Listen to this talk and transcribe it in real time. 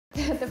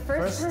The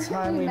first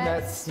time we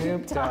met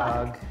Snoop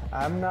Dogg.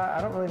 I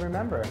don't really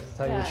remember, to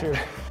tell you the truth.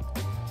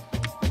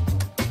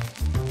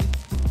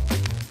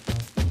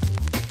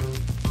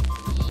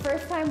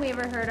 First time we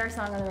ever heard our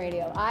song on the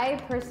radio.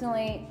 I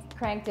personally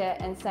cranked it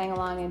and sang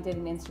along and did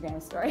an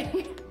Instagram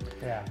story.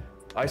 Yeah.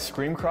 I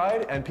scream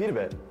cried and peed a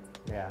bit.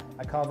 Yeah.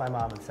 I called my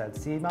mom and said,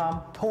 "See,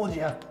 Mom, told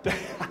you."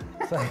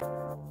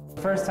 So,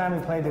 the first time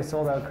we played to a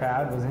sold-out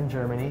crowd was in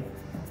Germany,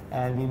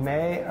 and we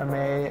may or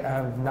may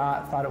have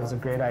not thought it was a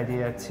great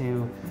idea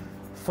to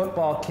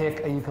football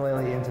kick a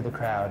ukulele into the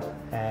crowd,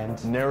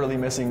 and narrowly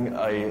missing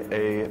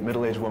a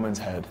middle-aged woman's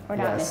head. Or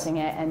not missing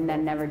it and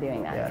then never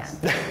doing that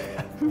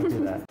again. We'll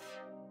do that.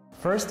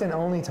 First and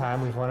only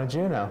time we've won a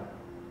Juno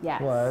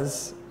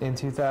was in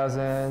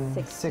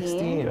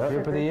 2016,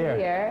 Group of the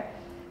Year.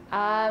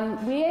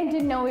 We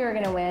didn't know we were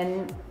going to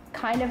win,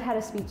 kind of had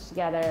a speech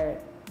together,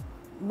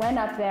 went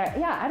up there.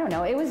 Yeah, I don't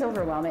know. It was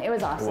overwhelming. It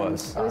was awesome.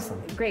 It was a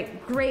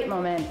great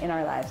moment in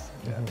our lives.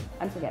 Yeah.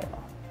 Unforgettable.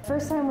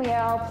 First time we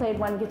all played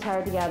one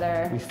guitar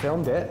together. We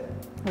filmed it.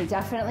 We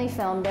definitely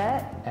filmed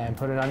it. And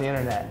put it on the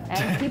internet.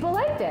 And people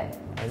liked it.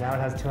 And now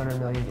it has 200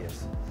 million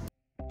views.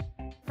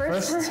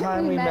 First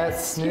time we met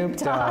Snoop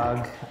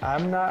Dogg. I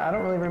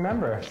don't really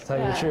remember, to tell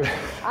you the truth.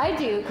 I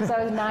do, because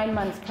I was 9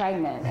 months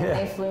pregnant, and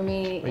they flew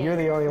me. Well, you're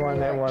the only one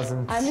that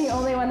wasn't. I'm the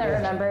only one that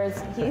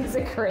remembers. He's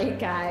a great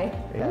guy.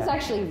 He was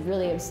actually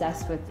really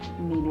obsessed with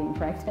me being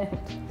pregnant.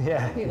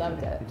 Yeah. He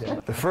loved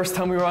it. The first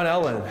time we were on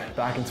Ellen,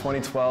 back in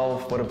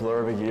 2012, what a blur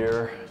of a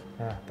year.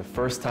 Yeah. The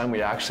first time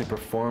we actually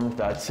performed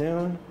that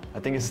tune, I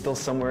think it's still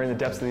somewhere in the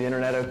depths of the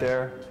internet out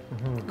there.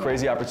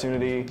 Crazy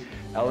opportunity.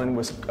 Ellen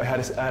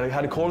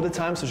had a cold at the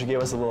time, so she gave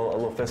us a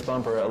little fist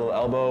bump or a little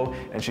elbow,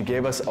 and she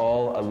gave us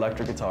all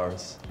electric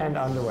guitars. And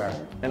underwear.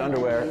 And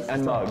underwear,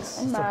 and mugs.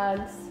 And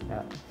mugs.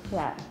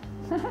 Yeah.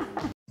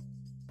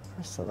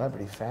 First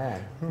celebrity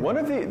fan. One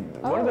of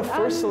the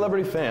first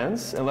celebrity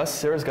fans, unless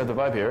Sarah's got the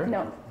vibe here.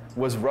 No.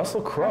 Was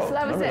Russell Crowe. So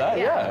that was Remember it,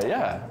 that?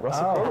 Yeah.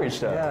 Russell Crowe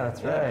reached out. Yeah,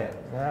 that's right.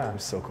 Yeah. It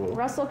was so cool.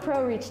 Russell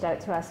Crowe reached out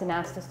to us and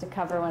asked us to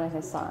cover one of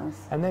his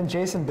songs. And then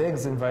Jason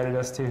Biggs invited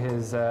us to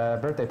his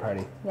birthday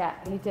party. Yeah,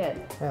 he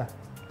did. Yeah.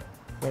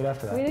 Right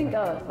after that. We didn't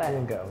go, but... We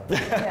didn't go.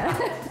 Yeah.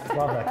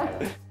 Love that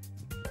guy.